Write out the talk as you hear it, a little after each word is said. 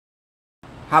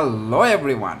Hello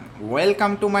everyone,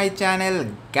 welcome to my channel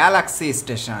Galaxy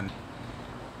Station.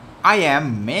 I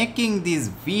am making this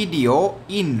video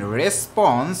in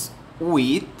response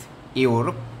with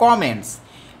your comments.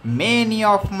 Many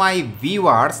of my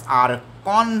viewers are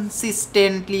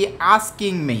consistently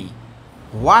asking me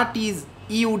what is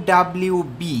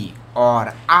UWB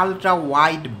or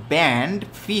ultra-wideband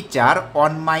feature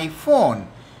on my phone.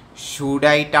 Should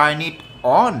I turn it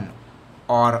on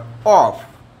or off?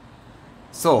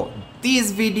 So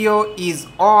this video is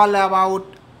all about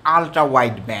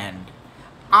ultra-wideband.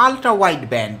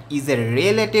 Ultra-wideband is a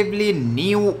relatively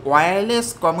new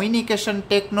wireless communication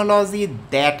technology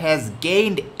that has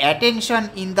gained attention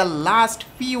in the last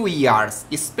few years,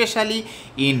 especially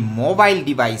in mobile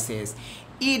devices.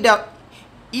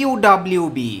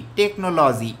 UWB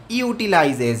technology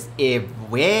utilizes a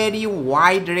very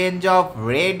wide range of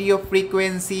radio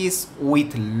frequencies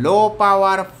with low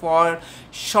power for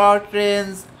short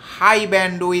range, high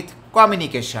bandwidth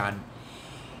communication.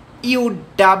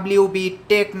 UWB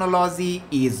technology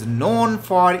is known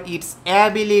for its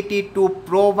ability to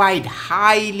provide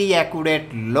highly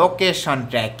accurate location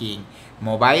tracking.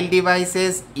 Mobile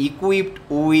devices equipped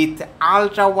with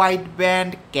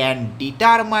ultra-wideband can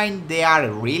determine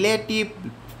their relative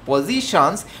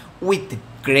positions with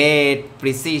great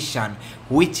precision,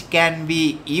 which can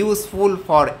be useful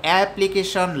for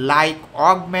applications like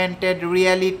augmented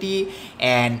reality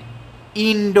and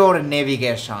indoor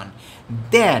navigation.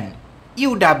 Then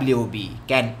UWB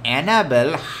can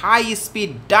enable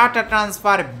high-speed data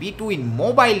transfer between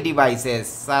mobile devices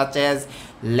such as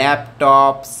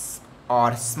laptops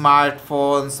or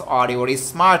smartphones or your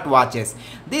smartwatches.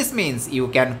 This means you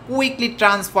can quickly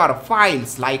transfer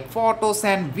files like photos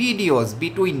and videos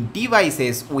between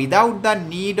devices without the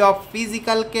need of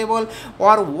physical cable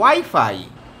or Wi-Fi.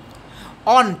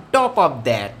 On top of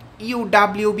that,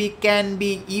 UWB can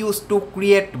be used to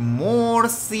create more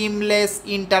seamless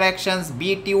interactions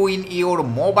between your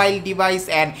mobile device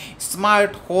and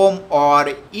smart home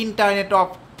or Internet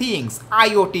of Things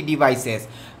IoT devices.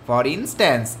 For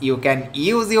instance, you can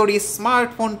use your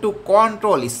smartphone to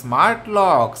control smart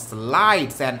locks,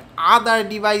 lights and other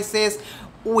devices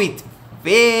with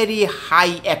very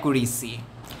high accuracy.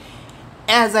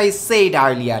 As I said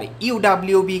earlier,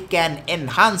 UWB can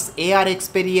enhance AR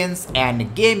experience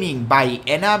and gaming by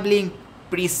enabling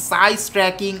precise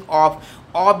tracking of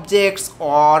objects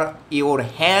or your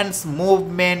hands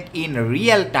movement in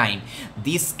real time.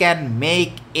 This can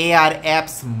make AR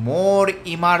apps more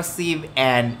immersive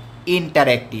and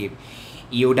interactive.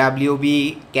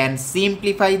 UWB can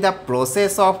simplify the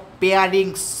process of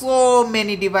pairing so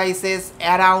many devices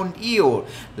around you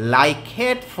like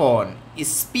headphone,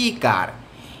 speaker.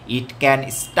 It can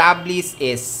establish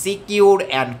a secure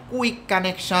and quick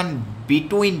connection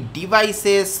between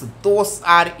devices those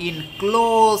are in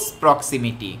close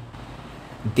proximity.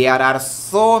 There are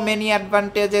so many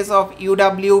advantages of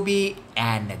UWB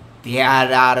and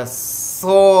there are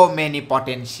so many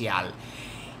potential.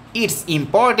 It's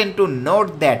important to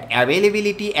note that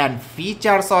availability and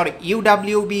features of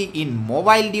UWB in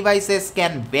mobile devices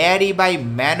can vary by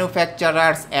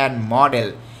manufacturers and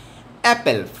model.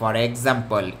 Apple, for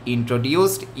example,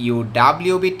 introduced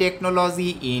UWB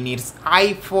technology in its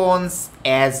iPhones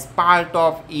as part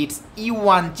of its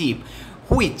U1 chip,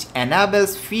 which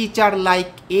enables features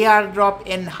like AirDrop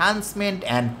enhancement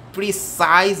and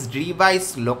precise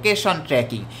device location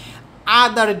tracking.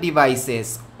 Other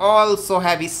devices also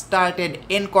have started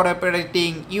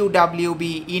incorporating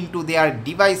UWB into their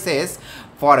devices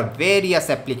for various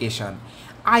applications.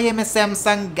 I am a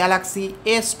Samsung Galaxy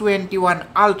S21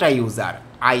 Ultra user.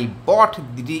 I bought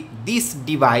this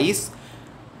device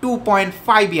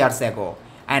 2.5 years ago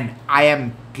and I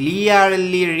am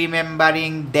clearly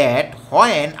remembering that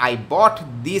when I bought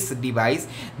this device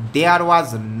there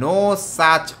was no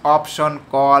such option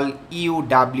called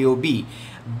UWB.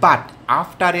 But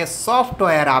after a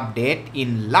software update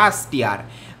in last year,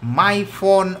 my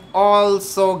phone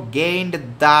also gained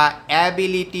the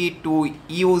ability to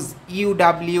use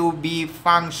UWB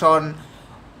function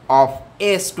of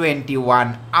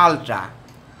S21 Ultra.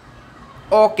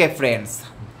 Okay friends,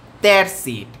 that's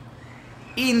it.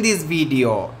 In this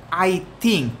video, I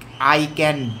think I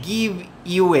can give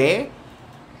you a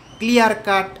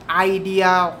clear-cut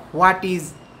idea what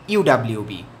is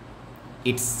UWB.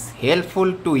 It's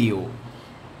helpful to you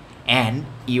and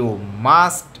you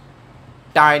must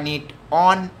turn it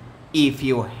on if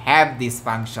you have this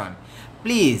function.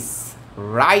 Please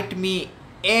write me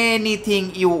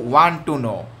anything you want to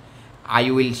know. I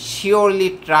will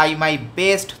surely try my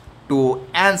best to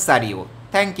answer you.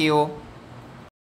 Thank you.